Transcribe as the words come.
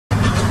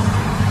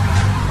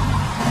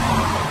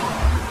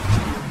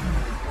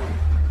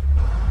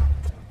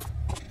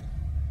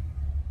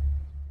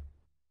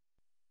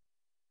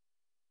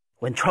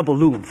When trouble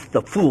looms,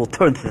 the fool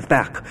turns his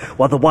back,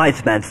 while the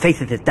wise man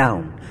faces it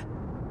down.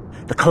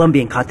 The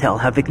Colombian cartel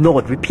have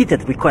ignored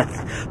repeated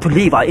requests to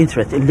leave our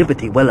interests in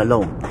liberty well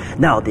alone.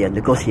 Now they are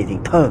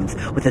negotiating terms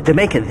with the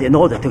Jamaicans in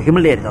order to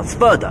humiliate us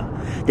further.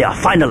 They are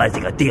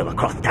finalizing a deal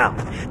across town.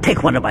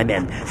 Take one of my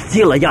men,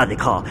 steal a Yardley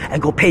car,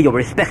 and go pay your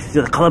respects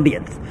to the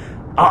Colombians.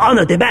 Our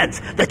honor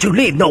demands that you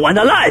leave no one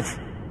alive!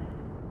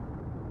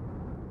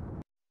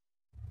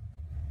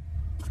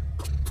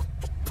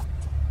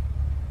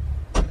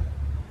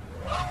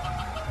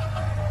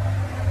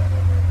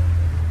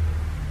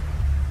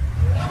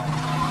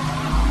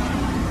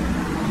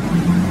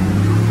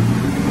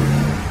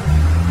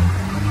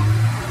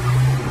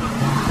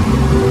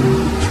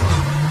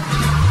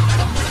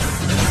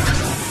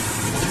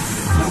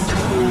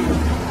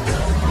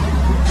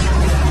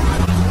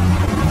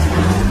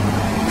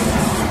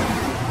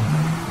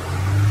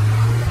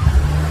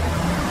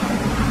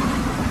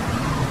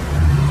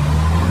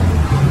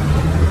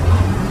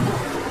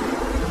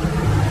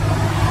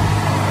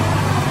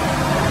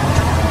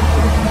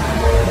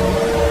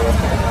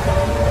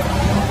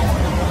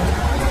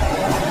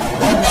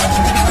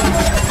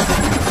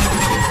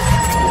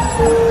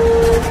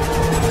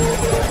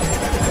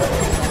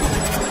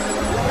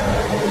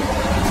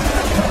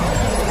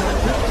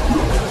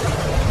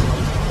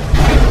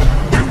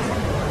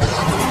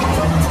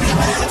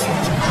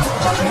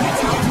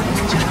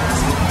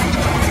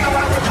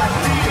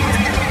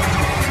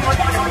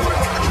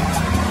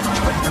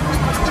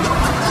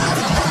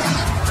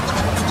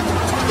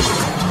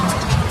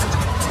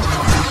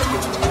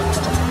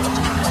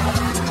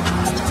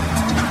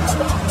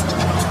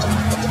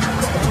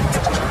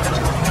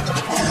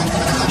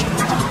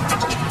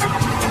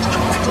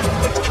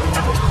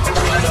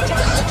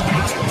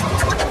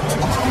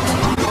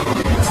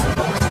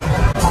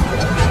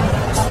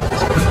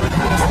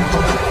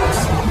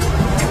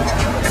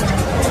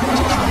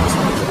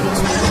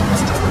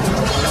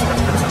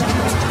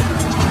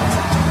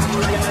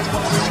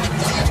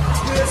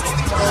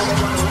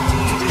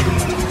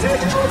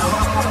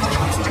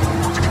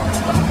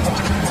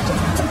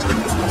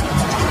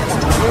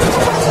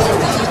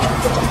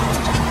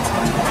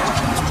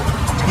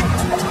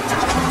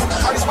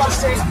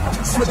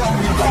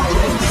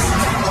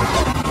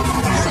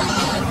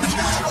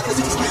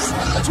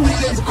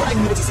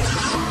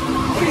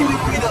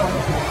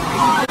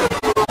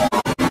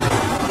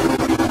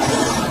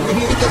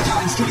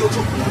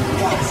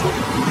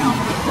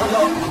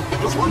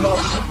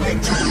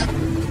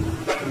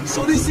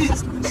 So this is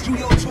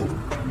Studio 2.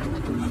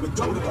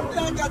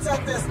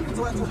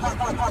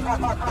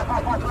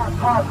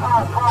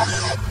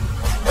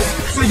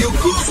 So you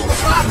cool so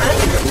far,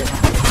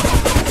 man.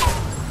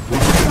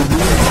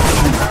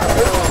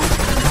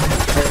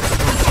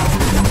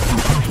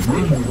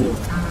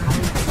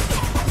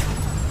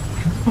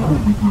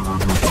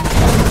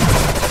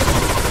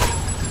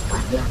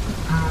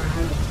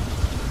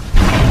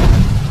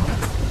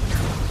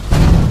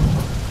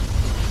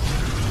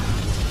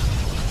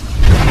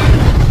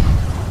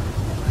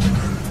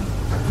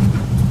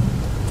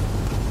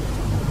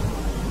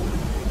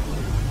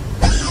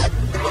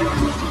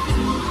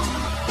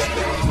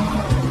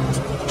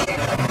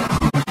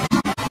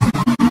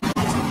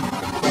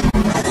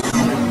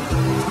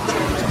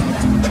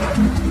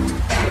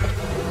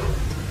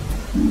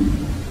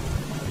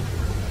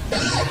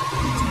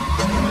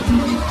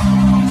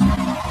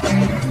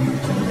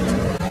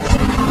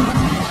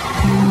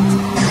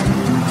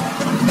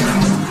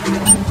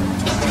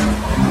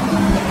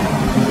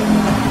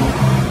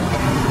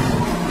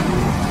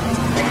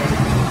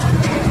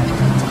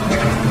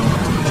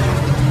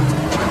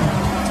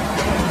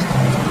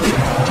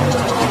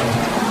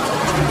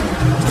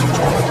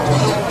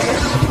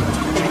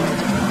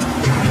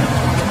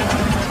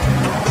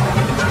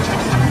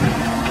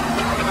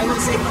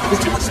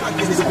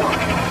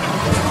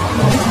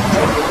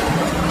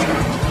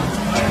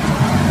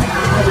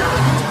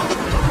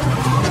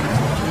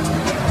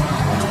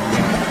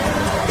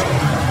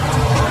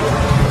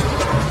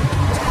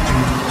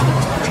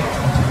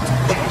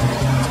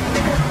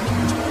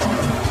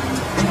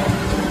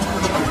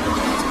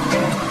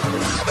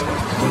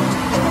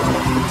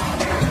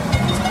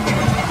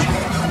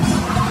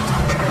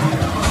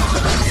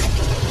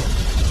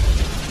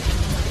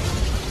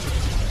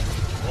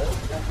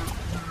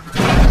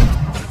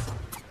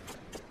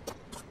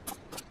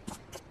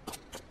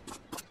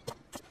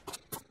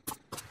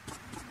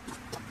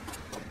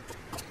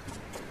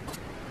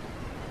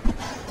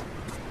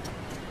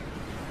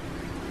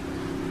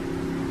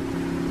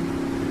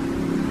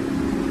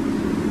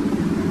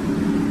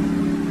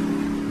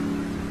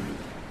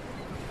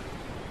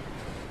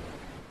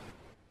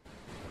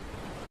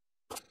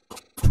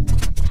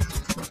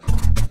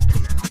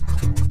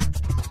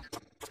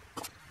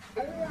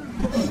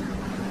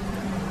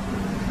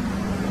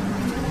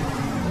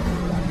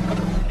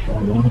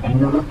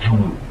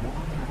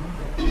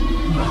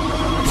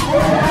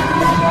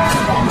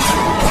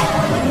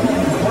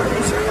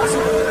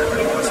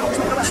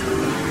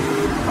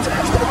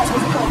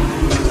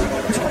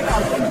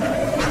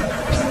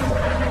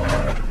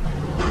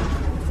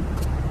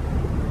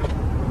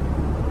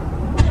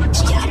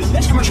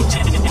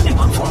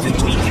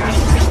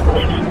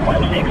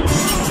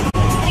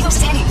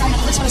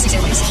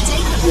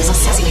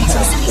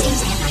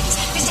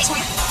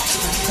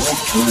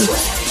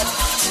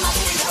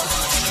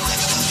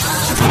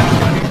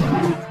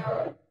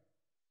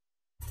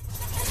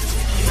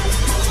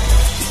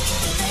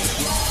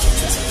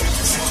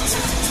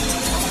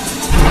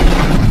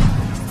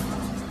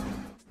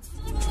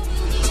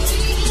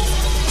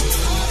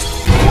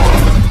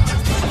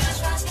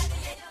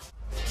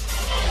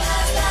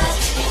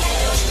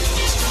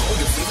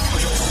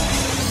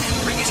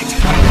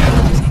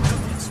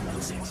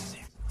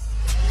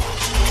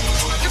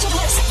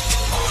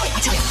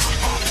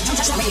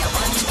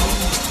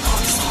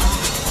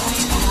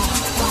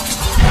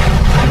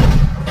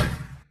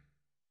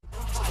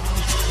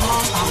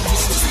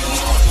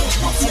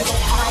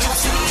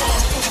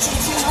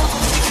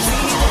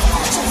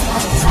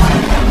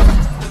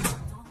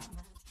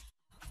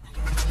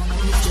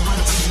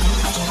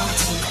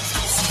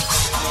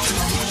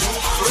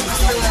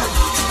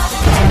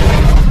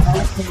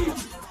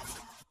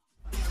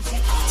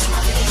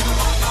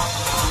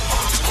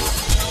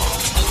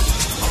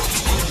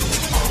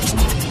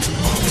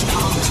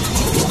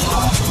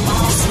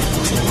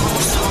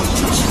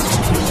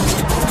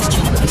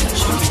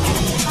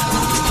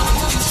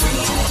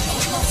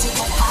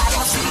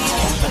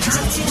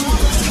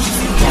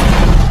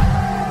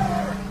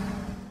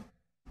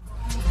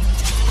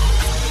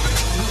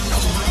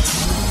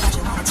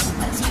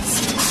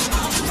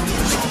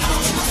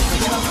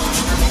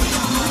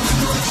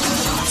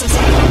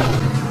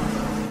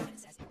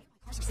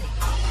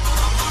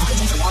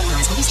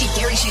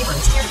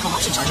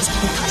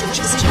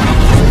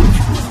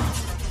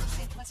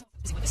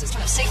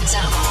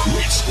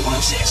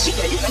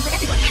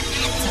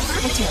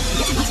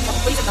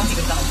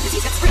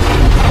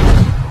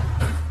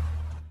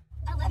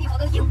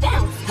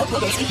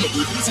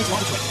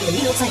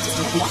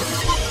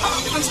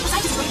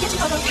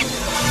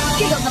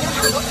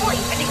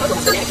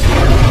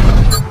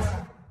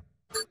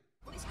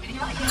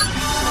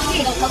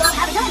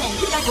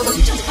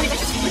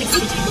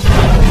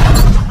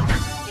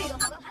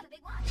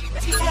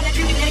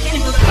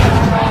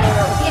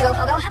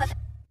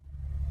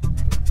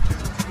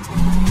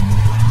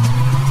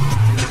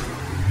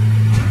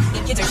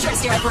 Kids are sure to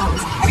stare at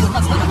phones. Everyone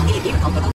loves one.